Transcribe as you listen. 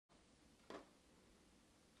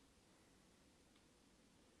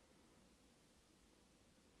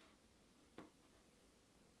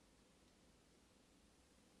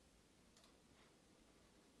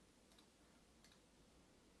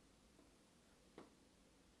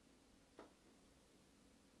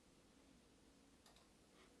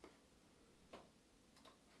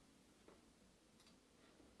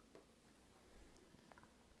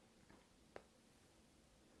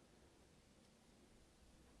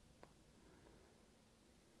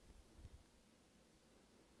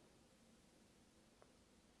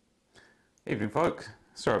Evening, folks.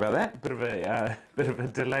 Sorry about that. Bit of a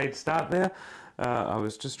delayed start there. I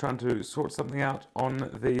was just trying to sort something out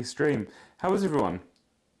on the stream. How is everyone?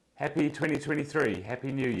 Happy 2023.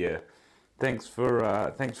 Happy New Year. Thanks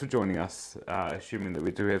for joining us. Assuming that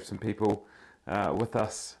we do have some people with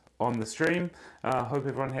us on the stream. Hope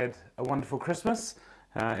everyone had a wonderful Christmas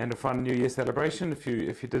and a fun New Year celebration. If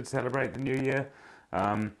you did celebrate the New Year,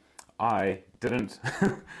 I didn't.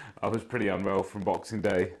 I was pretty unwell from Boxing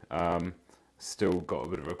Day. Still got a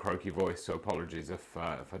bit of a croaky voice, so apologies if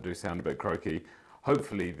I do sound a bit croaky.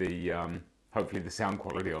 Hopefully the sound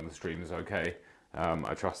quality on the stream is okay.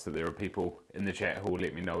 I trust that there are people in the chat who will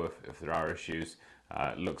let me know if there are issues.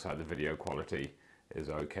 It looks like the video quality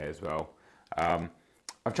is okay as well.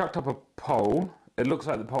 I've chucked up a poll. It looks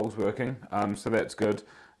like the poll's working, so that's good.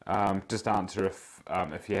 Just answer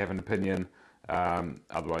if you have an opinion.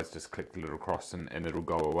 Otherwise, just click the little cross and it'll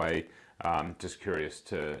go away. Just curious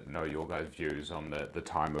to know your guys' views on the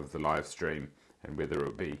time of the live stream and whether it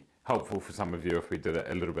would be helpful for some of you if we did it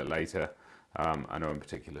a little bit later. I know in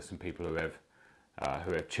particular some people who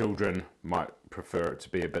have children might prefer it to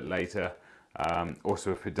be a bit later.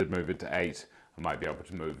 Also, if we did move it to 8, I might be able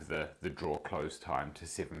to move the draw close time to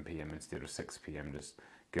 7 PM instead of 6 PM. Just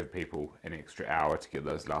give people an extra hour to get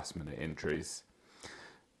those last minute entries.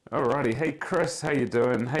 Alrighty, hey Chris, how you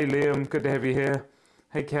doing? Hey Liam, good to have you here.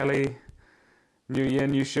 Hey Kelly, new year,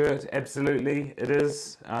 new shirt. Absolutely, it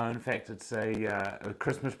is. In fact, it's a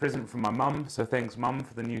Christmas present from my mum, so thanks mum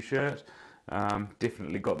for the new shirt.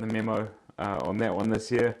 Definitely got the memo on that one this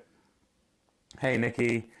year. Hey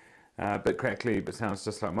Nikki, a bit crackly, but sounds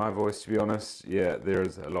just like my voice, to be honest. Yeah, there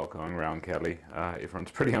is a lot going around, Kelly. Everyone's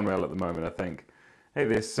pretty unwell at the moment, I think. Hey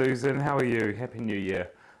there, Susan, how are you? Happy New Year.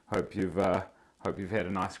 Hope you've had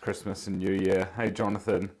a nice Christmas and New Year. Hey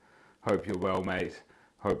Jonathan, hope you're well, mate.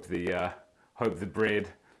 Hope the bread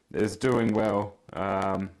is doing well.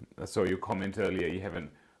 I saw your comment earlier. You haven't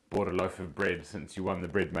bought a loaf of bread since you won the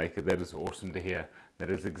bread maker. That is awesome to hear. That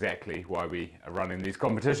is exactly why we are running these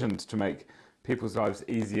competitions, to make people's lives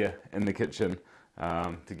easier in the kitchen,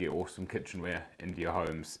 to get awesome kitchenware into your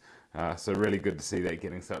homes. So really good to see that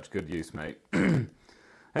getting such good use, mate.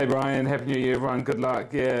 Hey Brian, Happy New Year, everyone. Good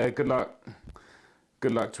luck. Yeah, good luck.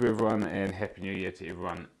 Good luck to everyone, and Happy New Year to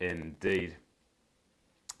everyone indeed.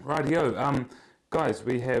 Rightio, guys,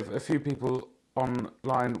 we have a few people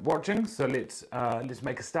online watching, so let's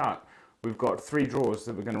make a start. We've got 3 draws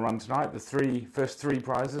that we're going to run tonight. The first three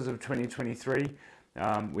prizes of 2023.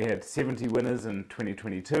 We had 70 winners in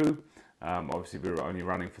 2022. Obviously, we were only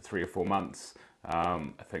running for 3 or 4 months.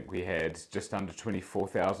 I think we had just under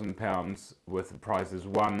 £24,000 worth of prizes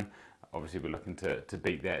won. Obviously, we're looking to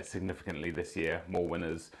beat that significantly this year. More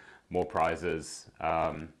winners, more prizes,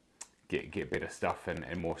 get better stuff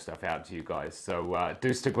and more stuff out to you guys. So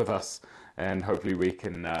do stick with us, and hopefully we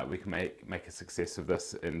can make a success of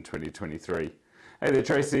this in 2023. Hey there,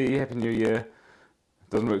 Tracy. Happy New Year.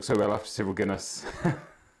 Doesn't work so well after several Guinness.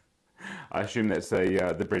 I assume that's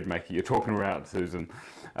the bread maker you're talking about, Susan.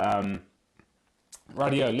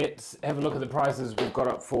 Rightio, let's have a look at the prizes we've got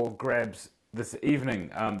up for grabs this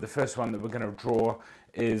evening. The first one that we're going to draw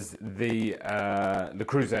is the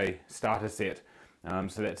Creuset starter set.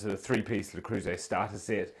 So that's a 3-piece Creuset starter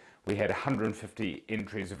set. We had 150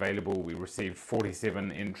 entries available. We received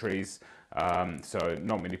 47 entries. So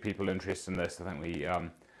not many people interested in this. I think we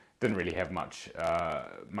didn't really have much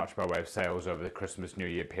by way of sales over the Christmas New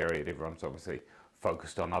Year period. Everyone's obviously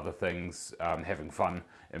focused on other things, having fun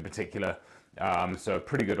in particular. So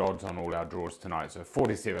pretty good odds on all our draws tonight. So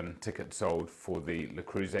 47 tickets sold for the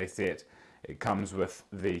Creuset set. It comes with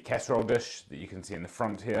the casserole dish that you can see in the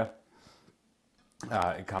front here.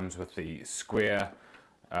 It comes with the square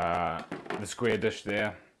dish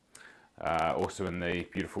there, also in the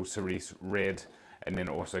beautiful Cerise red, and then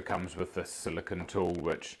it also comes with this silicone tool,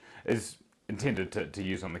 which is intended to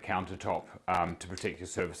use on the countertop to protect your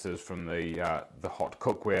surfaces from the hot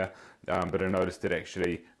cookware. But I noticed it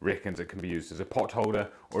actually reckons it can be used as a pot holder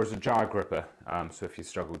or as a jar gripper. So if you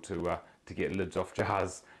struggle to get lids off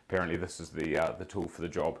jars, apparently this is the tool for the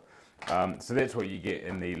job. So that's what you get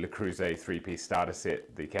in the Creuset 3-piece starter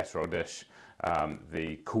set: the casserole dish,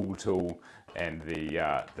 the cool tool, and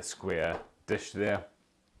the square dish there.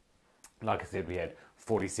 Like I said, we had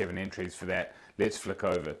 47 entries for that. Let's flick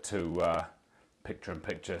over to picture in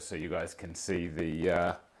picture so you guys can see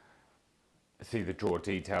the draw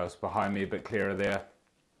details behind me a bit clearer there.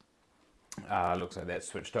 Looks like that's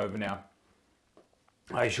switched over now.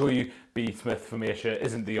 I assure you, B. Smith from Ayrshire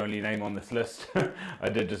isn't the only name on this list. I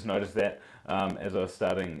did just notice that as I was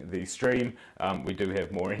starting the stream. We do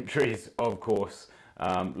have more entries, of course.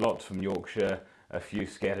 Lots from Yorkshire, a few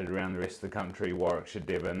scattered around the rest of the country: Warwickshire,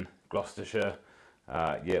 Devon, Gloucestershire,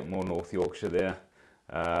 yeah, more North Yorkshire there,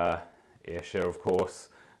 Ayrshire of course,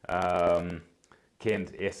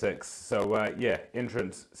 Kent, Essex. So yeah,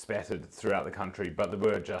 entrants spattered throughout the country, but there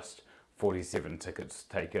were just 47 tickets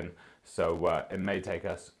taken, so it may take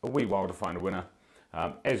us a wee while to find a winner.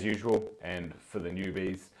 As usual, and for the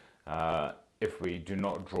newbies, if we do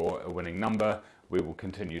not draw a winning number, we will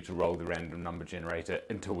continue to roll the random number generator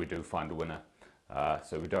until we do find a winner.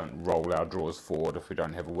 So we don't roll our draws forward if we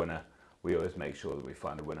don't have a winner. We always make sure that we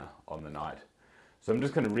find a winner on the night. So I'm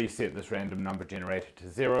just going to reset this random number generator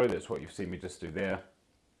to 0. That's what you've seen me just do there.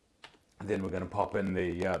 And then we're going to pop in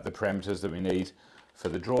the parameters that we need for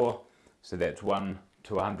the draw. So that's 1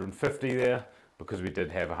 to 150 there, because we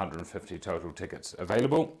did have 150 total tickets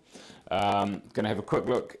available. Going to have a quick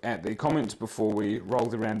look at the comments before we roll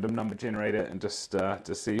the random number generator, and just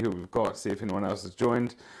to see who we've got, see if anyone else has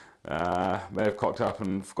joined. May have cocked up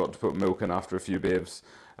and forgot to put milk in after a few bevs.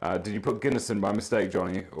 Did you put Guinness in by mistake,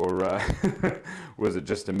 Johnny, or was it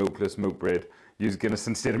just a milkless milk bread? Use Guinness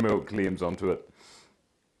instead of milk. Liam's onto it.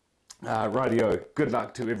 Rightio, good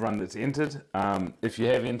luck to everyone that's entered. If you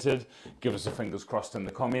have entered, give us a fingers crossed in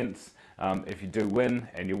the comments. If you do win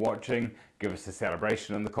and you're watching, give us a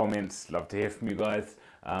celebration in the comments. Love to hear from you guys.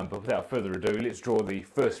 But without further ado, let's draw the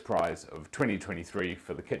first prize of 2023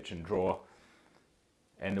 for the kitchen drawer.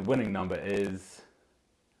 And the winning number is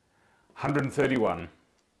 131.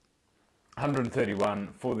 131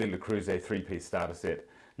 for the Creuset 3-piece starter set.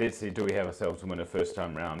 Let's see, do we have ourselves a winner first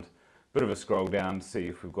time round? Bit of a scroll down to see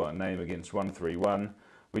if we've got a name against 131.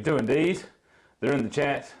 We do indeed. They're in the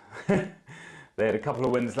chat. They had a couple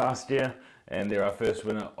of wins last year, and they're our first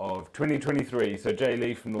winner of 2023. So Jay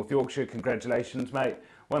Lee from North Yorkshire, congratulations, mate.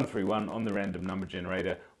 131 on the random number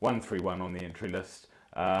generator, 131 on the entry list.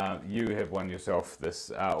 You have won yourself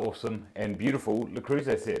this awesome and beautiful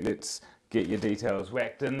Creuset set. Let's get your details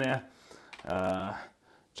whacked in there.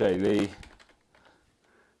 Jay Lee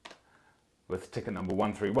with ticket number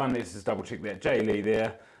 131. Let's just double check that. Jay Lee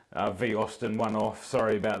there. V Austin, one off.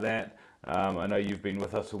 Sorry about that. I know you've been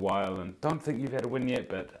with us a while and don't think you've had a win yet,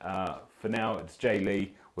 but for now it's Jay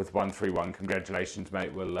Lee with 131. Congratulations,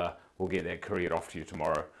 mate. We'll get that couriered off to you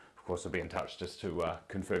tomorrow. Of course, I'll be in touch just to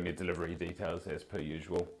confirm your delivery details as per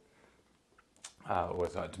usual.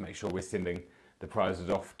 Always like to make sure we're sending the prizes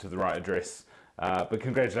off to the right address. But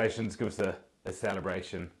congratulations, give us a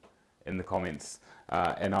celebration in the comments,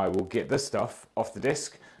 and I will get this stuff off the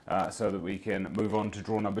desk so that we can move on to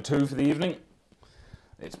draw number 2 for the evening.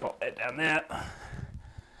 Let's pop that down there.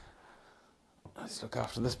 Let's look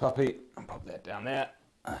after this puppy and pop that down there.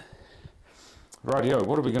 Rightio,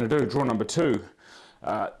 what are we going to do? Draw number 2.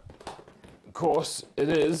 Of course, it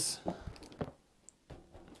is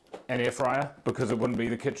an air fryer, because it wouldn't be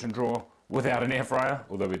the kitchen drawer without an air fryer,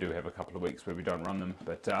 although we do have a couple of weeks where we don't run them,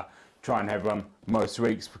 but try and have one most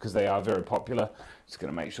weeks because they are very popular. Just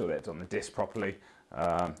going to make sure that's on the desk properly.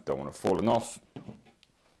 Don't want it falling off.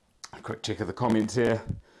 A quick check of the comments here.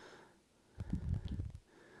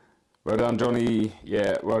 Well done, Johnny.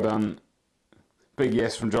 Yeah, well done. Big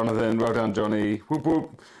yes from Jonathan. Well done, Johnny. Whoop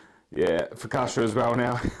whoop. Yeah, focaccia as well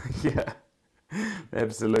now. Yeah,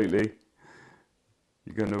 absolutely.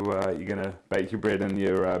 You're gonna bake your bread in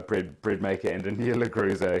your bread maker and in your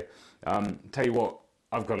Creuset. Tell you what,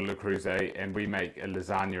 I've got a Creuset and we make a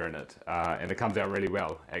lasagna in it, and it comes out really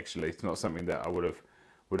well. Actually, it's not something that I would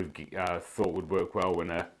have thought would work well in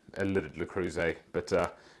a lidded Creuset. But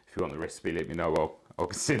if you want the recipe, let me know.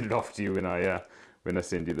 I'll send it off to you when I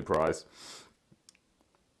send you the prize.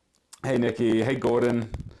 Hey Nikki, hey Gordon.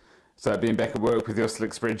 So being back at work with your slick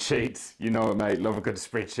spreadsheets, you know it, mate. Love a good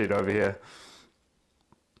spreadsheet over here.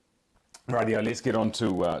 Rightio, let's get on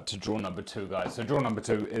to draw number 2, guys. So draw number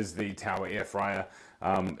 2 is the Tower air fryer.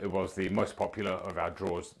 It was the most popular of our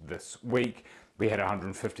draws this week. We had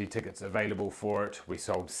 150 tickets available for it. We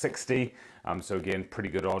sold 60. So again, pretty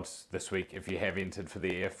good odds this week if you have entered for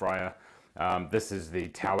the air fryer. This is the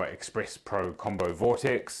Tower Express Pro Combo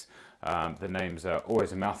Vortx. The names are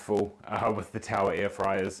always a mouthful with the Tower air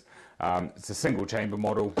fryers. It's a single chamber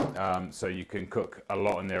model, so you can cook a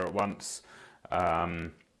lot in there at once.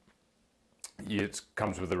 It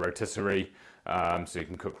comes with a rotisserie, so you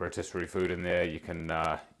can cook rotisserie food in there. You can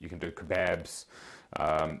do kebabs.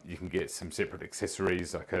 You can get some separate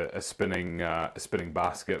accessories like a spinning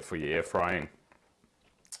basket for your air frying.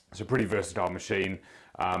 It's a pretty versatile machine.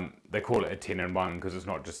 They call it a 10-in-1 because it's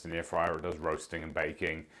not just an air fryer. It does roasting and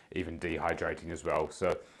baking, even dehydrating as well.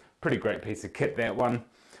 So pretty great piece of kit, that one.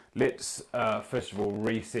 Let's first of all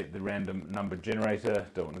reset the random number generator.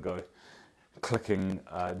 Don't want to go clicking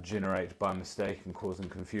generate by mistake and causing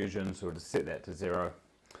confusion, so we'll just set that to 0,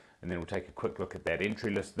 and then we'll take a quick look at that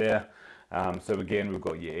entry list there. So again, we've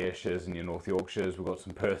got your Ayrshires and your North Yorkshires, we've got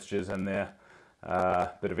some Perthshires in there,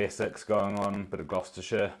 bit of Essex going on, bit of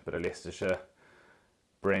Gloucestershire, bit of Leicestershire,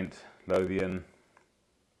 Brent, Lothian.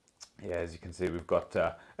 Yeah, as you can see, we've got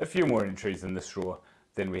a few more entries in this draw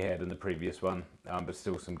than we had in the previous one, but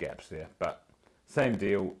still some gaps there. But same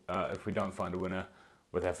deal, if we don't find a winner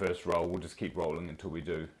with our first roll, we'll just keep rolling until we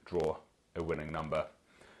do draw a winning number.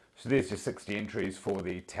 So there's your 60 entries for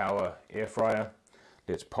the Tower air fryer.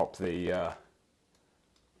 Let's pop the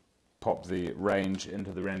range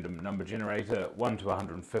into the random number generator. 1 to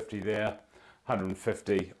 150 there,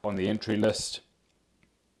 150 on the entry list.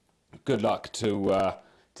 Good luck to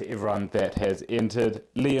everyone that has entered.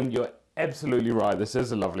 Liam, you're absolutely right. This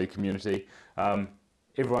is a lovely community.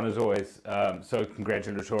 Everyone is always so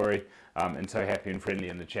congratulatory and so happy and friendly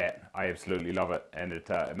in the chat. I absolutely love it, and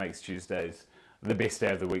it makes Tuesdays the best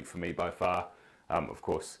day of the week for me by far. Of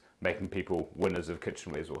course, making people winners of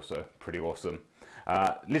kitchenware is also pretty awesome.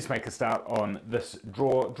 Let's make a start on this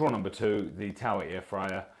draw. Draw number 2, the Tower air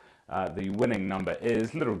fryer. The winning number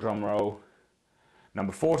is, little drum roll,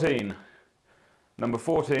 number 14. Number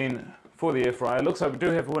 14 for the air fryer. Looks like we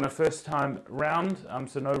do have a winner first time round,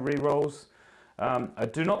 so no re-rolls. I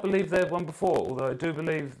do not believe they've won before, although I do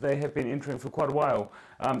believe they have been entering for quite a while.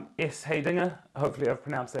 S. Haydinger, hopefully I've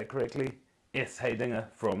pronounced that correctly. S.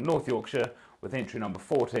 Haydinger from North Yorkshire with entry number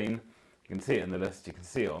 14. You can see it in the list. You can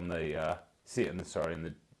see it on the in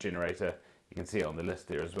the generator. You can see it on the list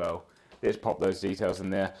there as well. Let's pop those details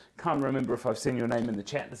in there. Can't remember if I've seen your name in the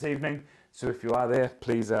chat this evening, so if you are there,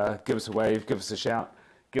 please give us a wave, give us a shout,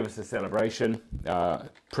 give us a celebration.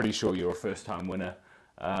 Pretty sure you're a first-time winner.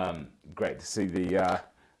 Great to see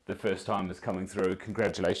the first timers coming through.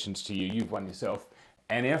 Congratulations to you. You've won yourself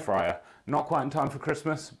an air fryer. Not quite in time for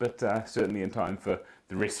Christmas, but certainly in time for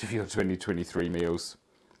the rest of your 2023 meals.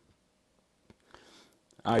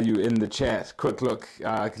 Are you in the chat? Quick look.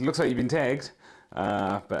 It looks like you've been tagged,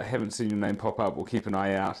 but I haven't seen your name pop up. We'll keep an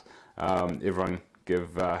eye out. Everyone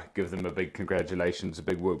give them a big congratulations, a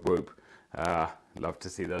big whoop whoop. Love to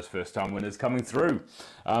see those first time winners coming through.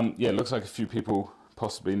 Yeah, it looks like a few people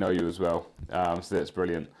possibly know you as well, so that's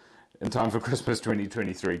brilliant. In time for Christmas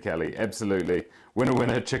 2023, Kelly, absolutely. Winner,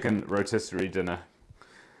 winner, chicken rotisserie dinner.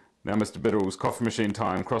 Now, Mr. Biddles, coffee machine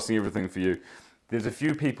time, crossing everything for you. There's a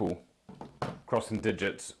few people crossing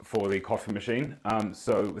digits for the coffee machine,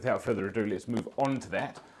 so without further ado, let's move on to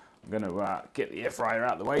that. I'm going to get the air fryer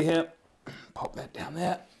out of the way here, pop that down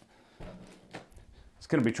there. It's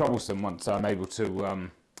going to be troublesome once I'm able to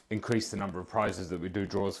increase the number of prizes that we do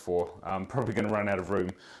draws for. I'm probably going to run out of room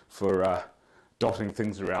for dotting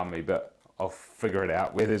things around me, but I'll figure it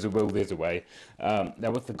out. Where there's a will, there's a way.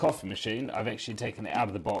 Now with the coffee machine, I've actually taken it out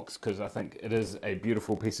of the box because I think it is a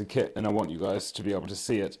beautiful piece of kit and I want you guys to be able to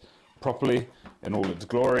see it properly in all its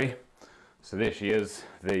glory. So there she is,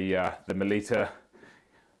 the Melitta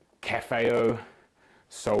Caffeo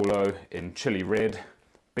Solo in Chilli Red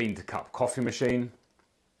bean to cup coffee machine.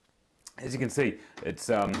 As you can see, it's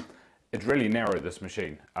really narrow, this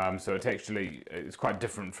machine, so it's quite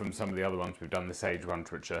different from some of the other ones we've done, the Sage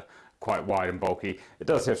ones, which are quite wide and bulky. It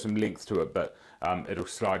does have some length to it, but it'll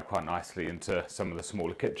slide quite nicely into some of the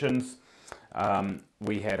smaller kitchens.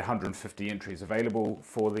 We had 150 entries available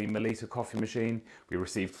for the Melitta coffee machine. We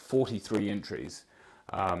received 43 entries,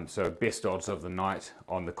 so best odds of the night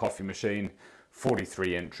on the coffee machine.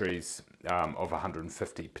 43 entries of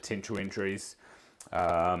 150 potential entries.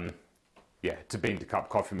 Yeah, it's a bean to cup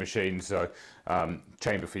coffee machine, so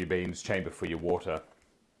chamber for your beans, chamber for your water.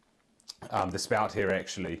 The spout here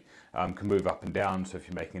actually can move up and down, so if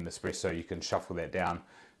you're making an espresso, you can shuffle that down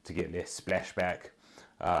to get less splashback.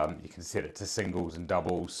 You can set it to singles and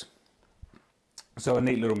doubles. So a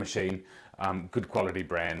neat little machine, good quality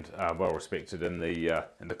brand, well respected in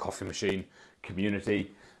the coffee machine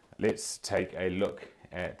community. Let's take a look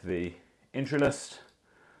at the entry list.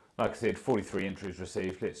 Like I said, 43 entries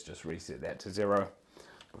received. Let's just reset that to 0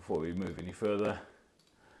 before we move any further.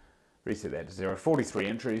 Reset that to 0. 43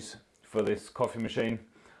 entries for this coffee machine.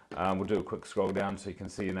 We'll do a quick scroll down so you can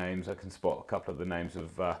see your names. I can spot a couple of the names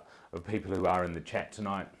of people who are in the chat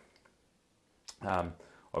tonight.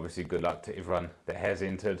 Obviously, good luck to everyone that has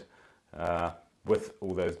entered with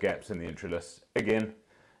all those gaps in the entry list. Again,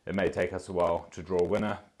 it may take us a while to draw a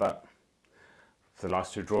winner, but for the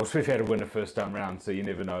last two draws we've had a winner first time round, so you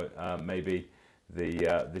never know. Maybe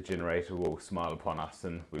the generator will smile upon us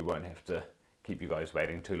and we won't have to keep you guys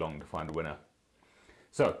waiting too long to find a winner.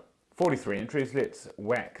 So 43 entries. Let's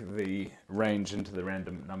whack the range into the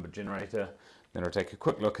random number generator. Then I'll take a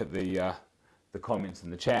quick look at the the comments in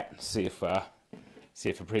the chat, see if a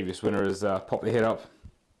previous winner has popped their head up.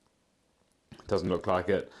 Doesn't look like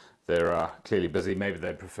it. They're clearly busy. Maybe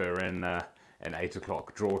they prefer an 8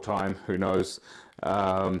 o'clock draw time. Who knows?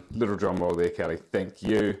 Little drum roll there, Kelly. Thank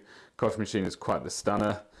you. Coffee machine is quite the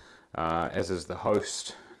stunner, as is the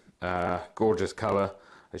host. Gorgeous colour.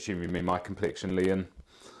 I assume you mean my complexion, Liam.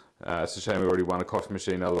 It's a shame we already won a coffee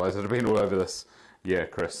machine, otherwise it would have been all over this. Yeah,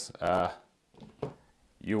 Chris.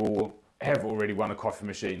 You have already won a coffee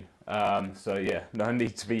machine. So yeah, no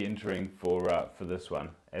need to be entering for this one.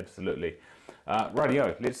 Absolutely.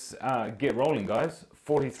 Rightio, let's get rolling, guys.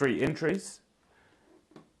 43 entries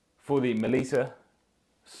for the Melitta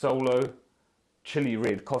Solo Chilli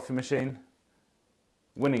Red coffee machine.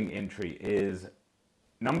 Winning entry is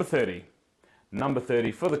number 30. Number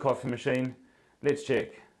 30 for the coffee machine. Let's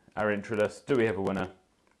check our entry list. Do we have a winner?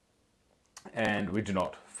 And we do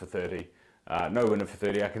not for 30. No winner for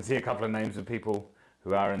 30. I can see a couple of names of people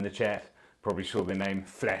who are in the chat. Probably saw their name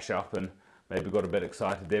flash up and maybe got a bit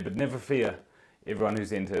excited there. But never fear, everyone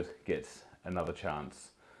who's entered gets another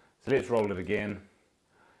chance. So let's roll it again.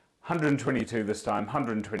 122 this time.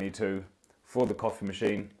 122 for the coffee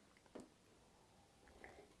machine.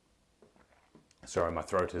 Sorry, my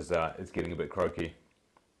throat is getting a bit croaky.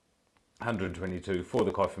 122 for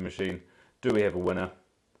the coffee machine. Do we have a winner?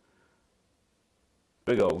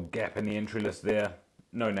 Big old gap in the entry list there.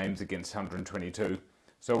 No names against 122.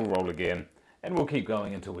 So we'll roll again. And we'll keep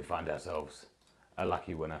going until we find ourselves a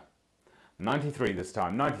lucky winner. 93 this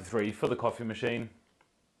time. 93 for the coffee machine.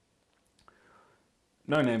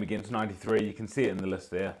 No name against 93. You can see it in the list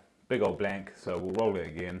there. Big old blank. So we'll roll it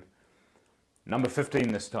again. Number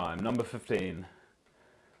 15 this time. Number 15.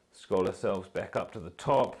 Scroll ourselves back up to the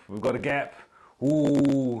top. We've got a gap.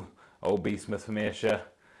 Ooh, old B. Smith from Ayrshire.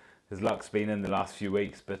 His luck's been in the last few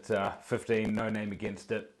weeks, but 15, no name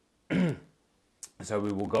against it. So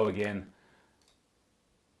we will go again.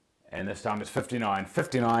 And this time it's 59.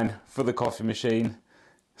 59 for the coffee machine.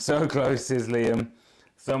 So close, says Liam.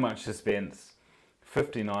 So much suspense.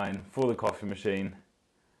 59 for the coffee machine.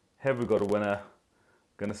 Have we got a winner?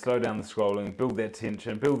 Going to slow down the scrolling, build that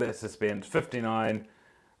tension, build that suspense. 59.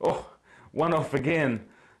 Oh, one off again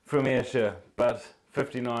from Ayrshire, but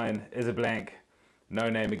 59 is a blank. No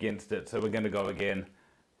name against it, so we're going to go again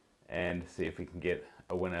and see if we can get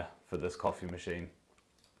a winner for this coffee machine.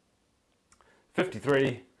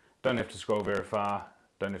 53, don't have to scroll very far,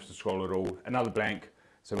 don't have to scroll at all. Another blank,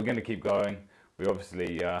 so we're going to keep going. We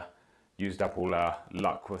obviously used up all our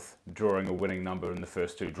luck with drawing a winning number in the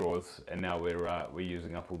first two draws, and now we're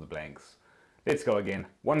using up all the blanks. Let's go again.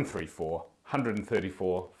 134,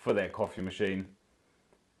 134 for that coffee machine.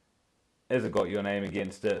 Has it got your name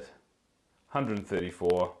against it?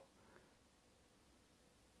 134.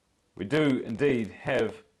 We do indeed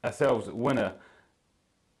have ourselves a winner.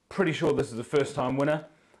 Pretty sure this is a first time winner.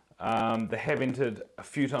 They have entered a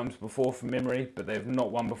few times before from memory, but they've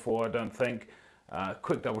not won before, I don't think.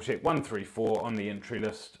 Quick double check. 134 on the entry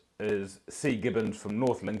list is C. Gibbons from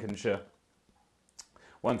North Lincolnshire.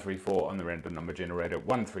 134 on the random number generator.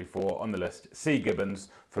 134 on the list. C. Gibbons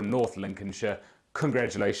from North Lincolnshire.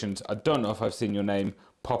 Congratulations. I don't know if I've seen your name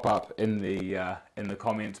pop up in the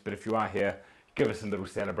comments, but if you are here, give us a little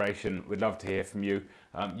celebration. We'd love to hear from you.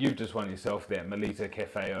 You've just won yourself that Melitta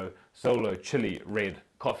Caffeo Solo Chilli Red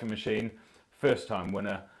coffee machine. First time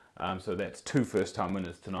winner. So that's two first time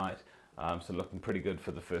winners tonight. So looking pretty good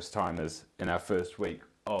for the first timers in our first week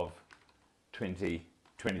of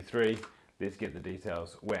 2023. Let's get the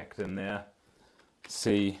details whacked in there.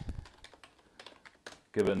 C.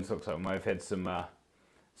 Gibbons, looks like we might have had some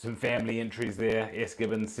family entries there. S.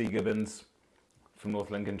 Gibbons, C. Gibbons from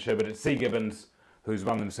North Lincolnshire, but it's C. Gibbons who's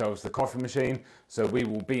won themselves the coffee machine. So we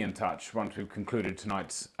will be in touch once we've concluded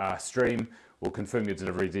tonight's stream. We'll confirm your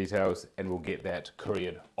delivery details and we'll get that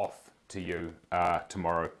couriered off to you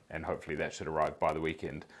tomorrow, and hopefully that should arrive by the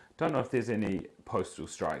weekend. Don't know if there's any postal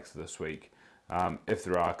strikes this week. If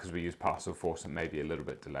there are, because we use Parcel Force, it may be a little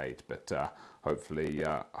bit delayed, but hopefully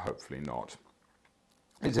not.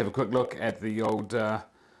 Let's have a quick look at the old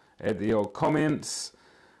comments.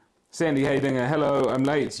 Sandy Haydinger, hello, I'm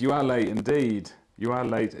late. You are late indeed. You are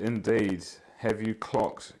late indeed. Have you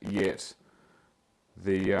clocked yet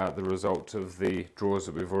the result of the draws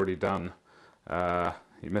that we've already done?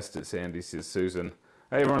 You missed it, Sandy, says Susan.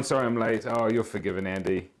 Hey everyone, sorry I'm late. Oh, you're forgiven,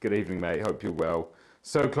 Andy. Good evening, mate. Hope you're well.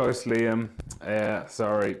 So close, Liam.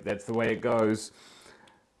 Sorry, that's the way it goes.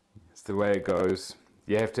 It's the way it goes.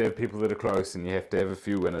 You have to have people that are close, and you have to have a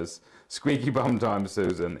few winners. Squeaky bum time,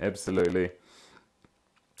 Susan. Absolutely.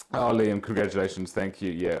 Oh, Liam, congratulations. Thank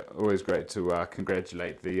you. Yeah, always great to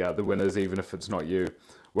congratulate the winners, even if it's not you.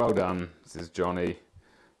 Well done, says Johnny.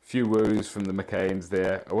 Few woos from the McCains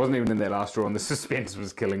there. I wasn't even in that last draw, and the suspense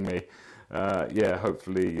was killing me. Yeah,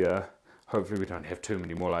 hopefully we don't have too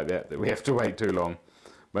many more like that we have to wait too long.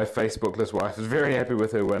 My Facebookless wife is very happy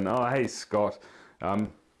with her win. Oh, hey, Scott.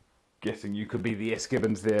 Guessing you could be the S.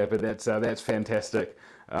 Gibbons there, but that's fantastic.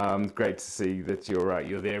 Great to see that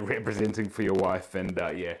you're there representing for your wife, and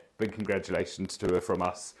yeah, big congratulations to her from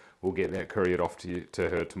us. We'll get that couriered off to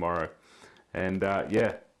her tomorrow. And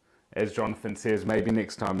yeah, as Jonathan says, maybe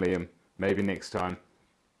next time, Liam. Maybe next time.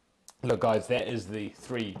 Look, guys, that is the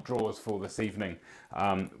 3 draws for this evening.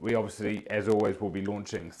 We obviously, as always, will be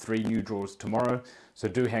launching 3 new draws tomorrow. So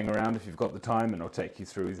do hang around if you've got the time, and I'll take you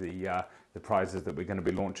through the prizes that we're going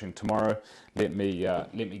to be launching tomorrow. Let me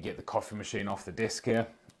get the coffee machine off the desk here.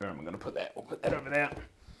 Where am I going to put that? We'll put that over there.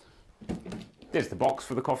 There's the box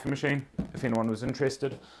for the coffee machine, if anyone was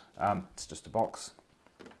interested. It's just a box.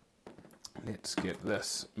 Let's get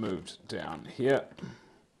this moved down here.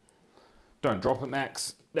 Don't drop it,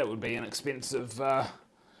 Max. That would be an expensive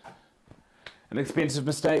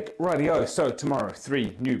mistake. Rightio. So tomorrow,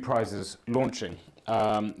 3 new prizes launching.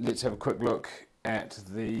 Let's have a quick look at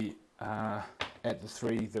the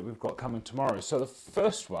 3 that we've got coming tomorrow. So the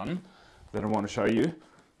first one that I want to show you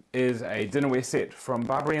is a dinnerware set from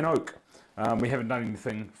Barbary and Oak. We haven't done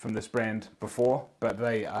anything from this brand before, but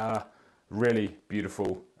they are really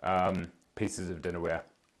beautiful pieces of dinnerware.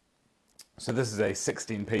 So this is a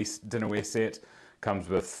 16-piece dinnerware set. Comes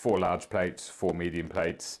with 4 large plates, 4 medium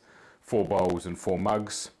plates, 4 bowls and 4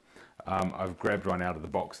 mugs. I've grabbed one out of the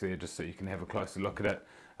box there just so you can have a closer look at it.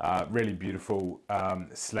 Really beautiful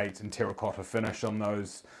slate and terracotta finish on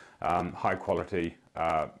those. High quality,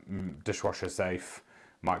 dishwasher safe,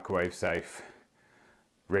 microwave safe.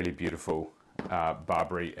 Really beautiful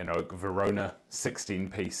Barbary and Oak Verona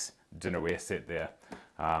 16-piece dinnerware set there.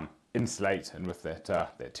 In slate and with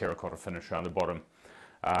that terracotta finish around the bottom.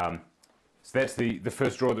 So that's the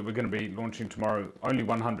first draw that we're going to be launching tomorrow. Only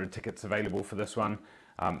 100 tickets available for this one.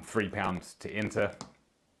 £3 to enter.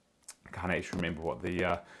 I can't actually remember what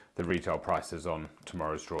the retail price is on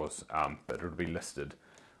tomorrow's draws, but it'll be listed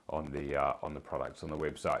on the products on the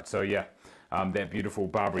website. So yeah, that beautiful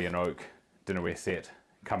Barbary and Oak dinnerware set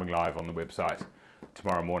coming live on the website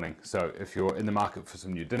tomorrow morning. So if you're in the market for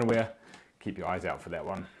some new dinnerware, keep your eyes out for that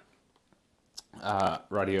one.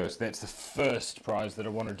 Rightio, so that's the first prize that I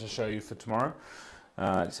wanted to show you for tomorrow.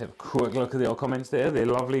 Let's have a quick look at the old comments there. They're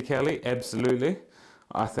lovely, Kelly, absolutely.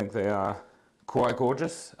 I think they are quite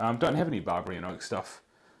gorgeous. Don't have any Barbary and Oak stuff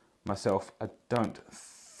myself, I don't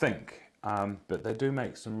think, but they do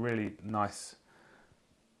make some really nice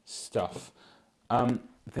stuff.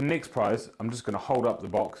 The next prize, I'm just going to hold up the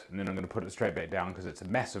box and then I'm going to put it straight back down because it's a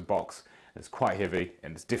massive box, it's quite heavy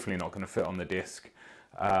and it's definitely not going to fit on the desk.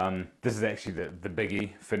 This is actually the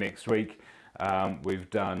biggie for next week. We've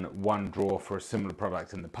done 1 draw for a similar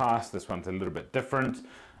product in the past. This one's a little bit different.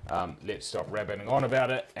 Let's stop rabbiting on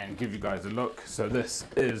about it and give you guys a look. So this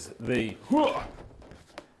is the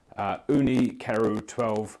Uni Caru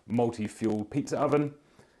 12 multi-fuel pizza oven.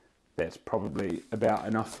 That's probably about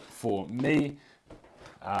enough for me.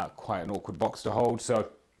 Quite an awkward box to hold. So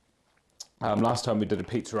last time we did a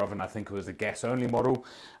pizza oven, I think it was a gas-only model.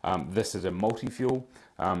 This is a multi-fuel,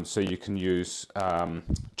 so you can use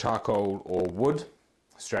charcoal or wood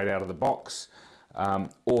straight out of the box,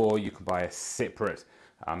 or you can buy a separate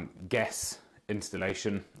gas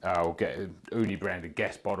installation or get an Uni branded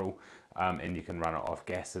gas bottle, and you can run it off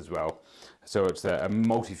gas as well. So it's a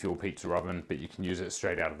multi-fuel pizza oven, but you can use it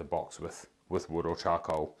straight out of the box with wood or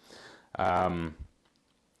charcoal.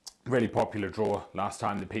 Really popular draw last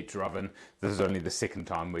time, the pizza oven. This is only the 2nd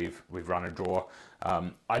time we've run a draw.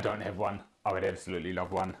 I don't have one. I would absolutely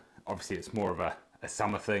love one. Obviously it's more of a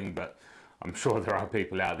summer thing, but I'm sure there are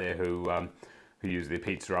people out there who use their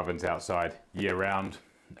pizza ovens outside year round.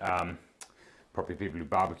 Probably people who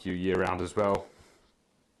barbecue year round as well.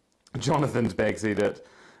 Jonathan's bagsied it.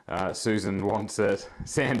 Susan wants it.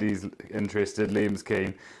 Sandy's interested. Liam's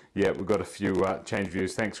keen. Yeah, we've got a few change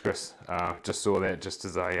views. Thanks, Chris. Just saw that just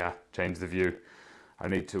as I changed the view. I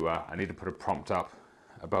need to put a prompt up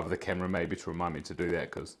above the camera maybe to remind me to do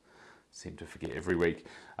that because I seem to forget every week.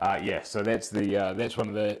 Yeah, so that's one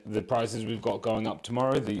of the prizes we've got going up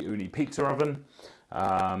tomorrow. The Uni pizza oven.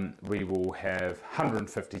 We will have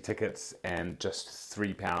 150 tickets and just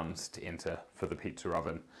 £3 to enter for the pizza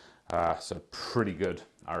oven. So pretty good,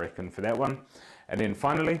 I reckon, for that one. And then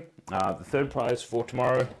finally, the 3rd prize for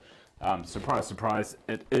tomorrow, surprise, surprise,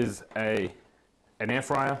 it is an air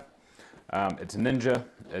fryer. It's a Ninja.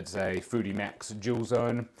 It's a Foodie Max Dual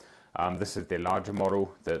Zone. This is their larger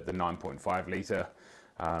model, the 9.5 litre.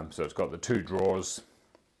 So it's got the 2 drawers.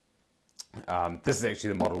 This is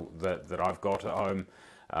actually the model that I've got at home.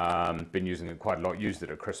 Been using it quite a lot. Used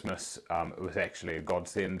it at Christmas. It was actually a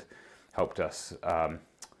godsend. Helped us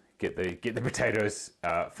get the potatoes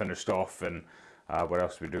finished off. And what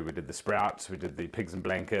else did we do? We did the sprouts. We did the pigs and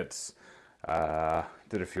blankets.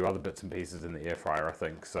 Did a few other bits and pieces in the air fryer, I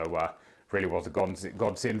think. So really was a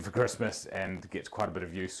godsend for Christmas, and gets quite a bit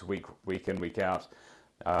of use week in, week out.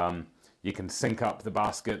 You can sync up the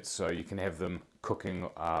baskets, so you can have them cooking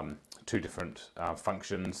 2 different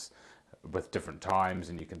functions with different times,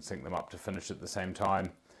 and you can sync them up to finish at the same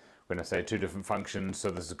time. When I say 2 different functions, so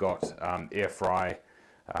this has got air fry,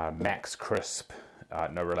 max crisp,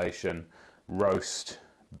 no relation, roast,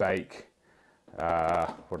 bake,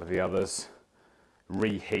 what are the others?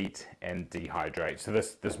 Reheat and dehydrate. So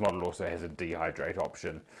this model also has a dehydrate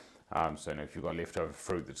option. So if you've got leftover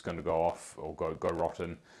fruit that's going to go off or go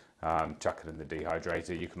rotten, chuck it in the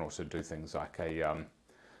dehydrator. You can also do things like a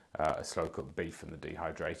slow cooked beef in the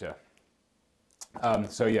dehydrator.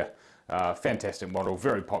 So yeah, fantastic model,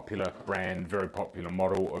 very popular brand, very popular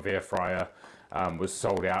model of air fryer. Was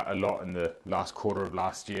sold out a lot in the last quarter of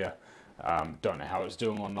last year. Don't know how it's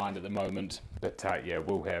doing online at the moment, but yeah,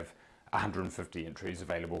 we'll have 150 entries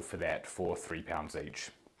available for that for £3 each.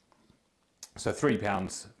 So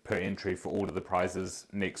 £3 per entry for all of the prizes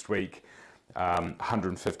next week.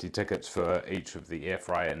 150 tickets for each of the air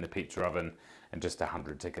fryer and the pizza oven, and just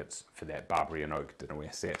 100 tickets for that Barbary and Oak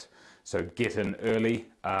dinnerware set. So get in early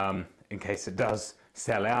in case it does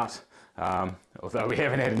sell out. Although we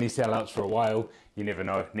haven't had any sellouts for a while, you never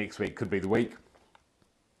know, next week could be the week.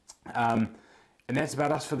 And that's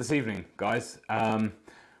about us for this evening, guys.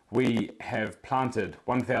 We have planted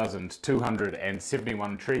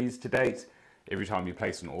 1,271 trees to date. Every time you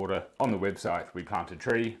place an order on the website, we plant a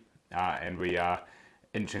tree, and we are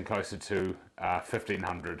inching closer to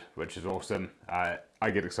 1,500, which is awesome. I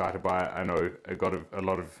get excited by it. I know a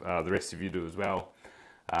lot of the rest of you do as well.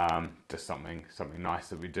 Just something nice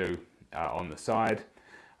that we do on the side.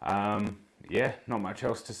 Yeah, not much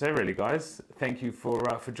else to say really, guys. Thank you for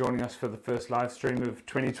joining us for the first live stream of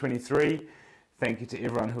 2023. Thank you to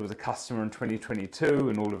everyone who was a customer in 2022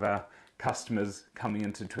 and all of our customers coming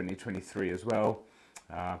into 2023 as well.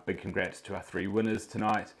 Big congrats to our 3 winners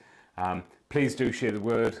tonight. Please do share the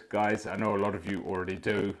word, guys. I know a lot of you already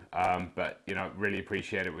do, but really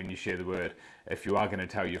appreciate it when you share the word. If you are going to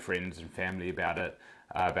tell your friends and family about it,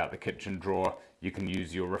 about the kitchen drawer, you can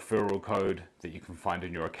use your referral code that you can find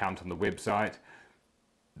in your account on the website.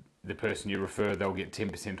 The person you refer, they'll get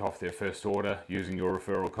 10% off their first order using your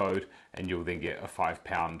referral code, and you'll then get a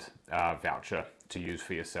 £5 voucher to use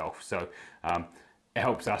for yourself. So it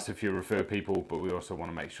helps us if you refer people, but we also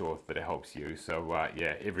want to make sure that it helps you. So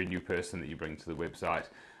yeah, every new person that you bring to the website,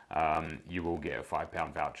 you will get a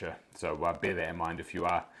 £5 voucher. So bear that in mind if you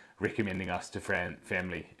are recommending us to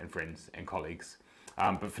family and friends and colleagues.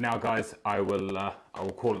 But for now, guys, I will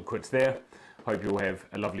call it quits there. Hope you'll have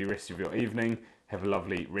a lovely rest of your evening. Have a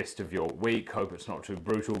lovely rest of your week. Hope it's not too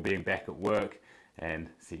brutal being back at work, and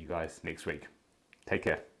see you guys next week. Take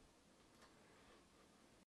care.